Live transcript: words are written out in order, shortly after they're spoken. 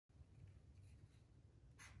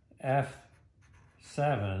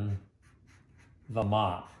F7, the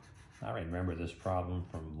mop. I remember this problem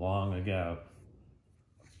from long ago.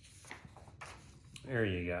 There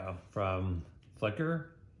you go, from Flickr.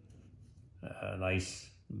 A nice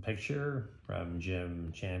picture from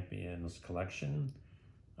Jim Champion's collection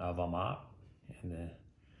of a mop, and a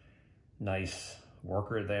nice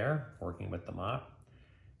worker there working with the mop.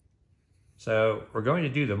 So we're going to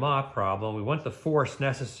do the mop problem. We want the force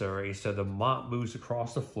necessary so the mop moves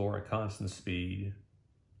across the floor at constant speed,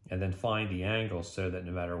 and then find the angle so that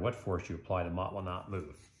no matter what force you apply, the mop will not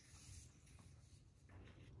move.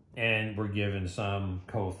 And we're given some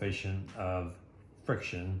coefficient of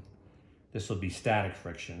friction. This will be static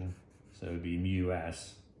friction, so it would be mu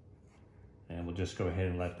s, and we'll just go ahead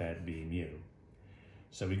and let that be mu.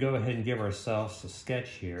 So we go ahead and give ourselves a sketch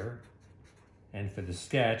here, and for the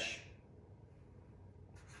sketch,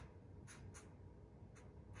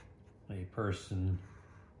 a person,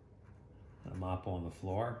 a mop on the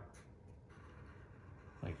floor,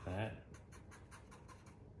 like that.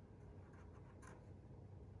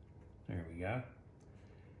 There we go.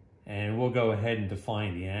 And we'll go ahead and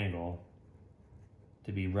define the angle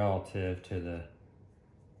to be relative to the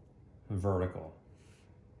vertical.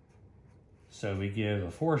 So we give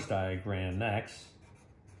a force diagram next.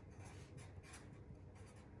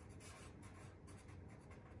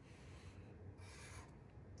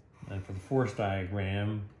 And for the force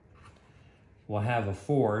diagram, we'll have a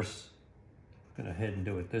force. I'm going to go ahead and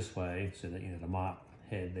do it this way so that, the mop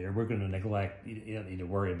head there. We're going to neglect, you don't need to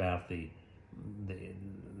worry about the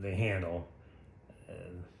handle.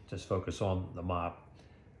 Just focus on the mop.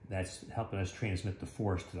 That's helping us transmit the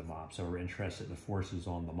force to the mop. So we're interested in the forces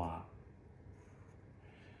on the mop.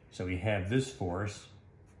 So we have this force,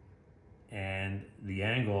 and the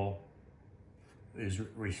angle is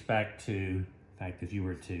respect to, in fact, if you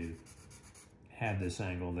were to have this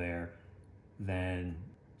angle there, then,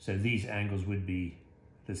 so these angles would be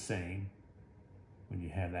the same when you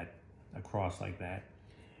have that across like that.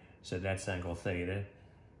 So that's angle theta.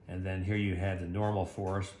 And then here you have the normal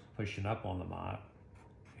force pushing up on the mop.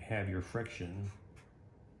 You have your friction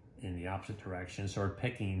in the opposite direction. So we're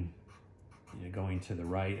picking, going to the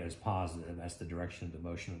right as positive. That's the direction of the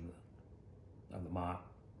motion of the mop.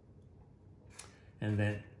 And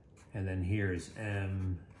then here's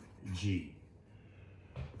mg.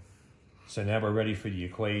 So now we're ready for the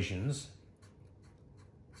equations.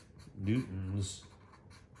 Newton's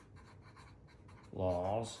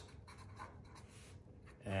laws.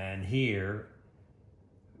 And here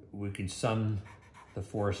we can sum the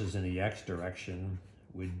forces in the x direction,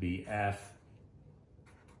 would be F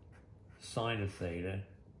sine of theta,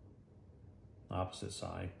 opposite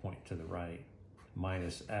side, point to the right,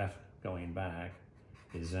 minus F going back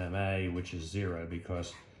is ma, which is 0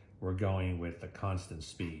 because we're going with a constant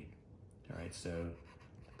speed. All right, so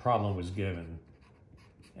the problem was given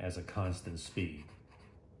as a constant speed,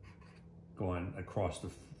 going across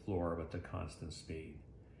the floor with a constant speed.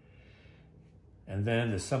 And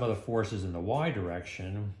then the sum of the forces in the y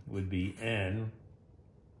direction would be n.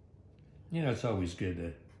 It's always good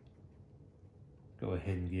to go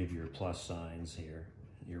ahead and give your plus signs here,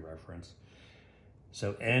 your reference.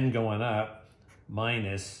 So n going up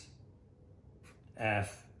minus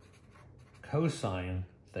F cosine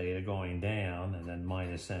theta going down, and then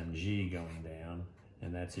minus mg going down,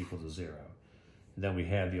 and that's equal to 0. And then we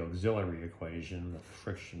have the auxiliary equation, the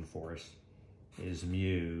friction force is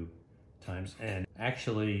mu times n.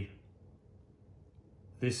 Actually,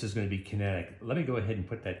 this is going to be kinetic. Let me go ahead and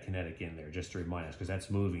put that kinetic in there just to remind us, because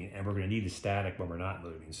that's moving, and we're going to need the static when we're not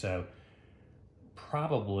moving. So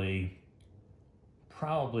probably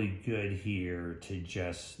good here to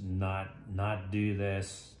just not do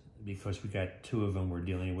this, because we got two of them we're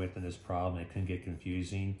dealing with in this problem. It can get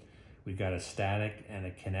confusing. We've got a static and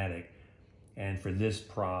a kinetic. And for this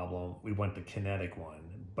problem, we want the kinetic one.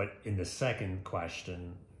 But in the second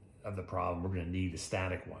question of the problem, we're going to need the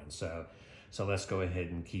static one. So let's go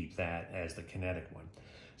ahead and keep that as the kinetic one.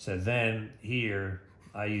 So then here,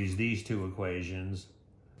 I use these two equations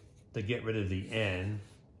to get rid of the n.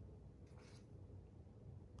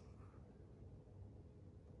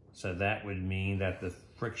 So that would mean that the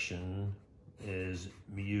friction is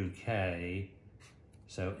mu k.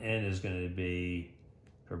 So n is going to be,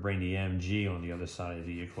 if I bring the mg on the other side of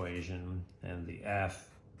the equation, and the F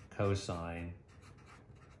cosine,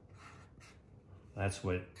 that's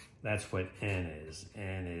what n is.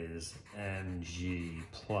 N is mg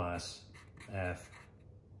plus F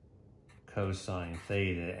cosine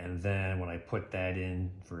theta, and then when I put that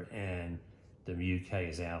in for n, the mu k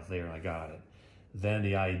is out there, and I got it. Then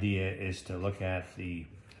the idea is to look at the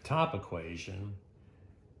top equation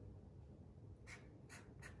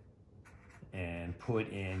and put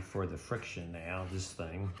in for the friction now. This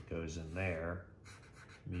thing goes in there,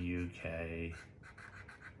 mu k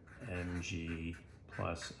mg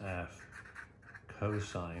plus f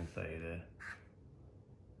cosine theta,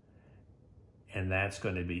 and that's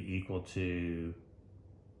going to be equal to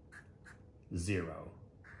 0.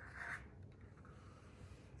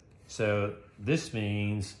 So this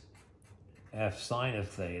means f sine of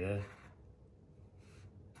theta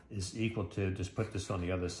is equal to, just put this on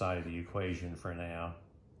the other side of the equation for now,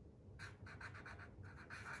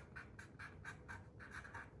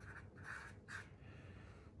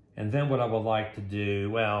 and then what I would like to do,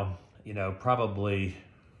 well, you know, probably,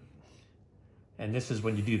 and this is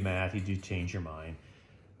when you do math, you do change your mind.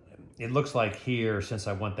 It looks like here, since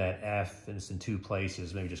I want that f and it's in 2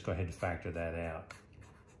 places, maybe just go ahead and factor that out.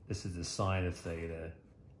 This is the sine of theta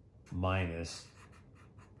minus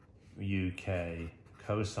mu k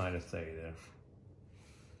cosine of theta,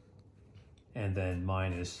 and then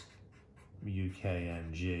minus mu k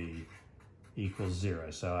mg equals 0.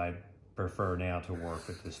 So I prefer now to work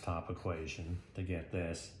with this top equation to get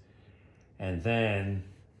this. And then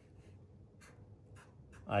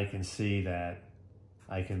I can see that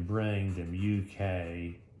I can bring the mu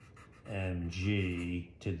k mg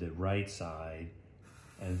to the right side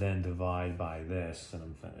and then divide by this, and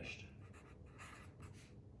I'm finished.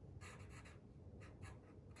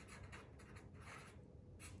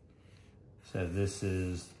 So this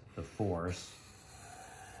is the force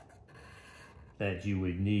that you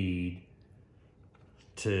would need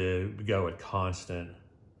to go at constant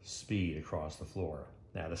speed across the floor.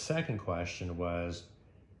 Now the second question was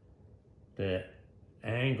the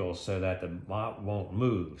angle so that the mop won't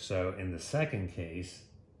move. So in the second case,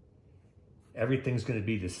 everything's going to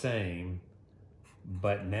be the same,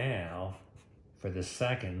 but now for the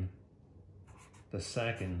second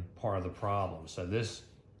part of the problem. So this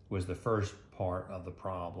was the first part of the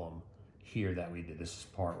problem here that we did. This is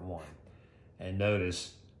part 1. And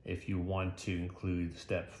notice, if you want to include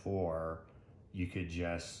step 4, you could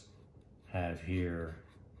just have here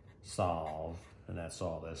solve, and that's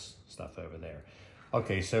all this stuff over there.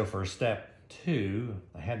 Okay, so for step 2,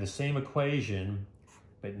 I had the same equation,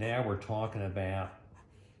 but now we're talking about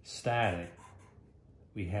static.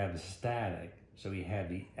 We have the static, so we have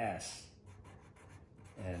the S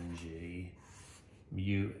mg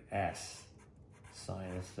mu s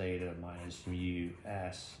sine of theta minus mu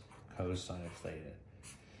s cosine of theta.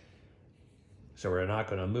 So we're not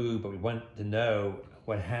going to move, but we want to know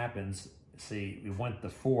what happens. See, we want the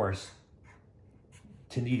force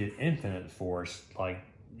to need an infinite force. Like,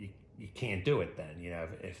 you can't do it then. You know,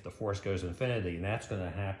 if the force goes to infinity, and that's going to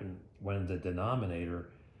happen when the denominator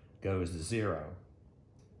goes to 0.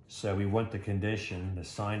 So we want the condition, the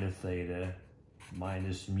sine of theta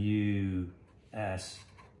minus mu s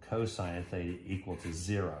cosine of theta equal to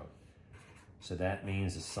 0. So that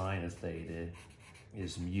means the sine of theta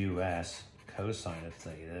is mu s cosine of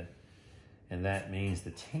theta, and that means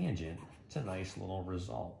the tangent, it's a nice little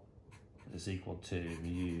result, is equal to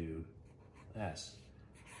mu s.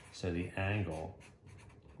 So the angle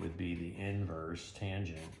would be the inverse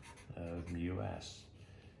tangent of mu s.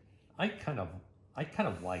 I kind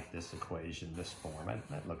of like this equation, this form.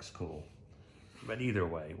 That looks cool. But either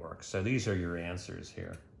way works. So these are your answers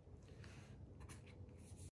here.